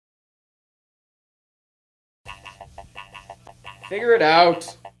Figure it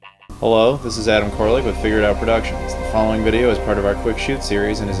out. Hello, this is Adam Koralik with Figure It Out Productions. The following video is part of our Quick Shoot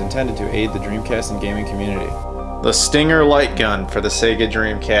series and is intended to aid the Dreamcast and gaming community. The Stinger light gun for the Sega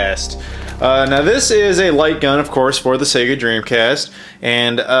Dreamcast. Now this is a light gun, of course, for the Sega Dreamcast,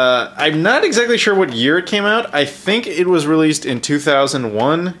 and I'm not exactly sure what year it came out. I think it was released in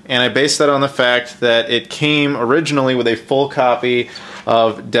 2001, and I based that on the fact that it came originally with a full copy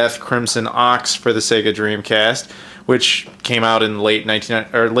of Death Crimson Ox for the Sega Dreamcast, which came out in late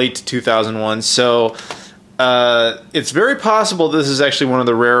 2001. So it's very possible this is actually one of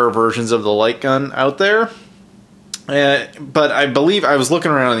the rarer versions of the light gun out there. But I believe I was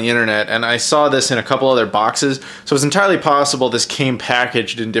looking around on the internet and I saw this in a couple other boxes, so it's entirely possible this came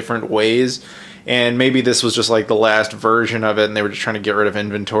packaged in different ways, and maybe this was just like the last version of it and they were just trying to get rid of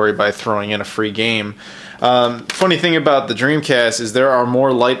inventory by throwing in a free game. Funny thing about the Dreamcast is there are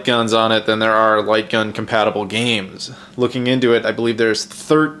more light guns on it than there are light gun compatible games. Looking into it, I believe there's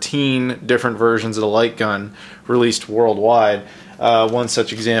 13 different versions of the light gun released worldwide. One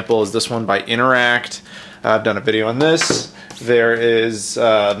such example is this one by Interact. I've done a video on this. There is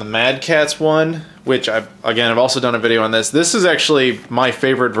the Mad Catz one, which I've also done a video on this. This is actually my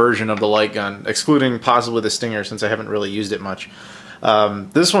favorite version of the light gun, excluding possibly the Stinger since I haven't really used it much.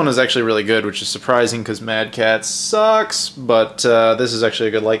 This one is actually really good, which is surprising because Mad Catz sucks, but this is actually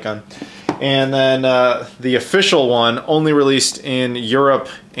a good light gun. And then the official one, only released in Europe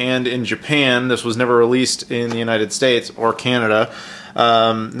and in Japan. This was never released in the United States or Canada.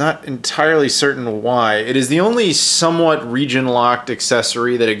 Not entirely certain why. It is the only somewhat region-locked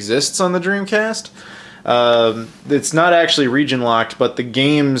accessory that exists on the Dreamcast. It's not actually region-locked, but the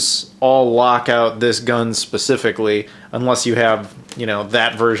games all lock out this gun specifically, unless you have, you know,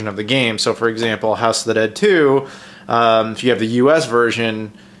 that version of the game. So, for example, House of the Dead 2, if you have the US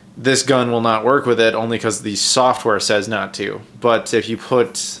version, this gun will not work with it, only because the software says not to. But if you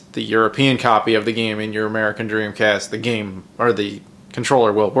put the European copy of the game in your American Dreamcast, the game, or the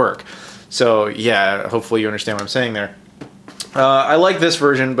controller will work. So yeah, hopefully you understand what I'm saying there. I like this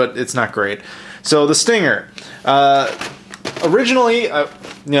version, but it's not great. So the Stinger. Originally, you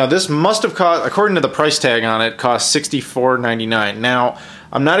know, this must have cost, according to the price tag on it, cost $64.99. Now,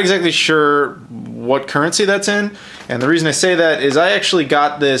 I'm not exactly sure what currency that's in, and the reason I say that is I actually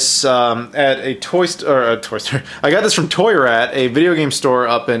got this at a toy store. I got this from Toy Rat, a video game store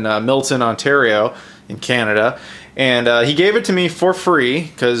up in Milton, Ontario, in Canada. And he gave it to me for free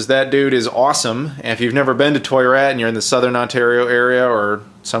because that dude is awesome. And if you've never been to Toy Rat and you're in the southern Ontario area or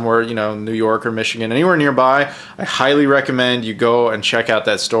somewhere, you know, New York or Michigan, anywhere nearby, I highly recommend you go and check out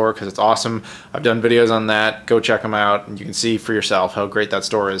that store because it's awesome. I've done videos on that. Go check them out and you can see for yourself how great that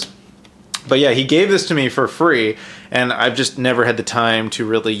store is. But yeah, he gave this to me for free, and I've just never had the time to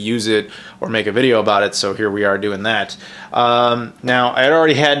really use it or make a video about it, so here we are doing that. Now, I had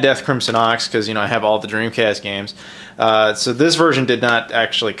already had Death Crimson Ox, because, you know, I have all the Dreamcast games. So this version did not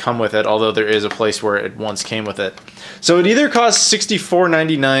actually come with it, although there is a place where it once came with it. So it either cost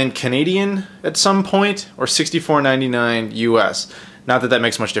 $64.99 Canadian at some point, or $64.99 US. Not that that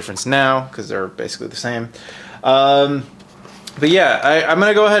makes much difference now, because they're basically the same. But yeah, I'm going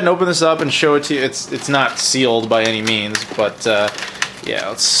to go ahead and open this up and show it to you. It's not sealed by any means, but yeah,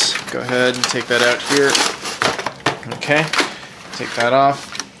 let's go ahead and take that out here. Okay, take that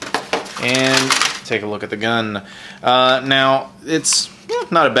off and take a look at the gun. Now, it's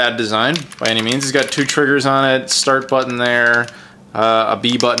not a bad design by any means. It's got two triggers on it, start button there, a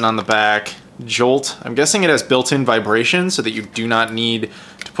B button on the back, jolt. I'm guessing it has built-in vibration so that you do not need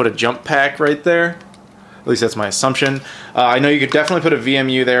to put a jump pack right there. At least that's my assumption. I know you could definitely put a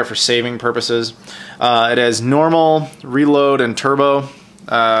VMU there for saving purposes. It has normal, reload, and turbo,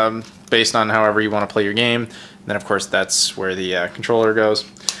 based on however you want to play your game. And then, of course, that's where the controller goes.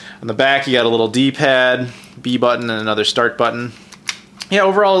 On the back, you got a little D-pad, B button, and another start button. Yeah,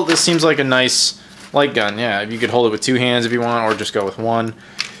 overall, this seems like a nice light gun. Yeah, you could hold it with two hands if you want, or just go with one.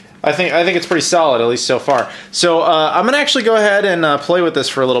 I think it's pretty solid, at least so far. So I'm going to actually go ahead and play with this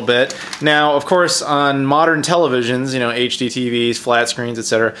for a little bit. Now, of course, on modern televisions, you know, HD TVs, flat screens,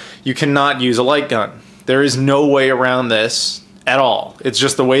 etc., you cannot use a light gun. There is no way around this at all. It's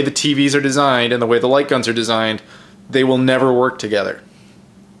just the way the TVs are designed and the way the light guns are designed. They will never work together.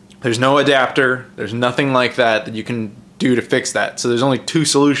 There's no adapter. There's nothing like that that you can do to fix that. So there's only two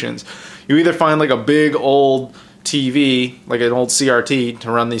solutions. You either find like a big old TV, like an old CRT to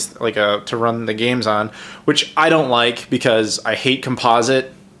run these, to run the games on, which I don't like because I hate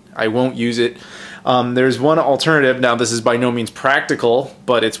composite. I won't use it. There's one alternative. Now, this is by no means practical,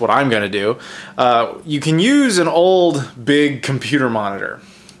 but it's what I'm going to do. You can use an old big computer monitor.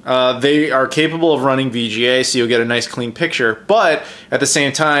 They are capable of running VGA, so you'll get a nice clean picture, but at the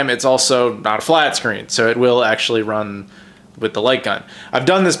same time, it's also not a flat screen, so it will actually run with the Lightgun. I've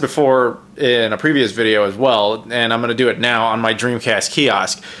done this before in a previous video as well, and I'm going to do it now on my Dreamcast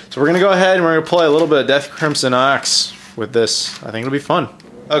kiosk. So we're going to go ahead and we're going to play a little bit of Death Crimson Ox with this. I think it'll be fun.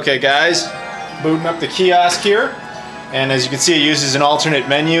 Okay guys, booting up the kiosk here. And as you can see, it uses an alternate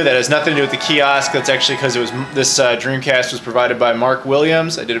menu that has nothing to do with the kiosk. That's actually because it was this Dreamcast was provided by Mark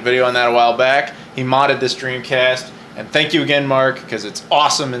Williams. I did a video on that a while back. He modded this Dreamcast, and thank you again, Mark, because it's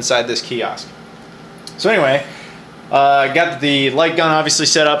awesome inside this kiosk. So anyway, I got the Lightgun obviously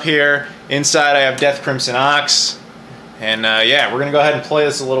set up here. Inside, I have Death Crimson Ox, and yeah, we're gonna go ahead and play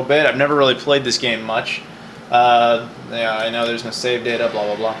this a little bit. I've never really played this game much. Yeah, I know there's no save data, blah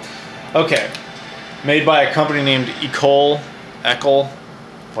blah blah. Okay. Made by a company named Ecol,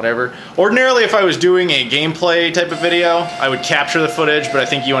 whatever. Ordinarily, if I was doing a gameplay type of video, I would capture the footage, but I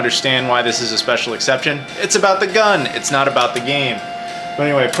think you understand why this is a special exception. It's about the gun, it's not about the game. But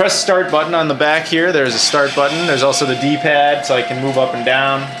anyway, press start button on the back here. There's a start button. There's also the D-pad, so I can move up and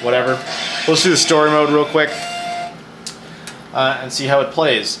down, whatever. Let's do the story mode real quick. And see how it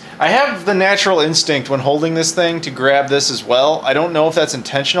plays. I have the natural instinct when holding this thing to grab this as well. I don't know if that's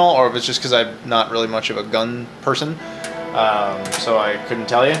intentional or if it's just because I'm not really much of a gun person, so I couldn't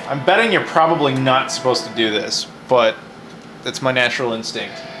tell you. I'm betting you're probably not supposed to do this, but that's my natural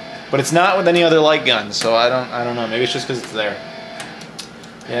instinct. But it's not with any other light gun, so I don't know. Maybe it's just because it's there.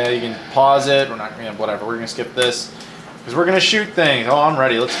 Yeah, you can pause it. We're not, whatever. We're gonna skip this because we're gonna shoot things. Oh, I'm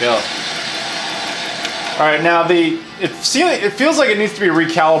ready. Let's go. All right, now it feels like it needs to be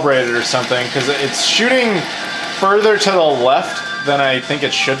recalibrated or something because it's shooting further to the left than I think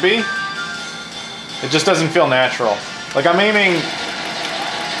it should be. It just doesn't feel natural. Like I'm aiming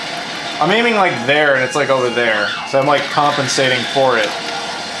like there and it's like over there. So I'm like compensating for it.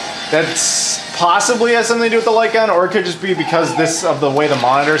 That's possibly has something to do with the light gun, or it could just be because of the way the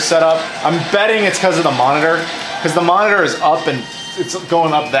monitor's set up. I'm betting it's because of the monitor, because the monitor is up and it's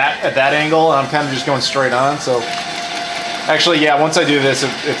going up at that angle, and I'm kind of just going straight on. So actually, yeah, once I do this,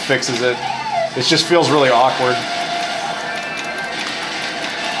 it fixes it. It just feels really awkward.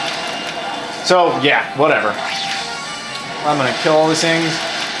 So yeah, whatever. I'm gonna kill all these things.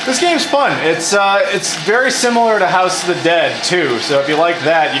 This game's fun. It's very similar to House of the Dead too. So if you like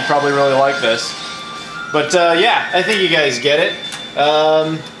that, you'd probably really like this. But yeah, I think you guys get it.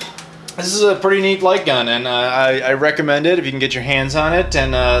 This is a pretty neat light gun, and I recommend it if you can get your hands on it.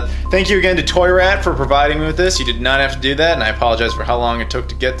 And thank you again to Toy Rat for providing me with this. You did not have to do that, and I apologize for how long it took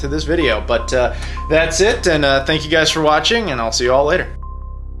to get to this video. But that's it, and thank you guys for watching, and I'll see you all later.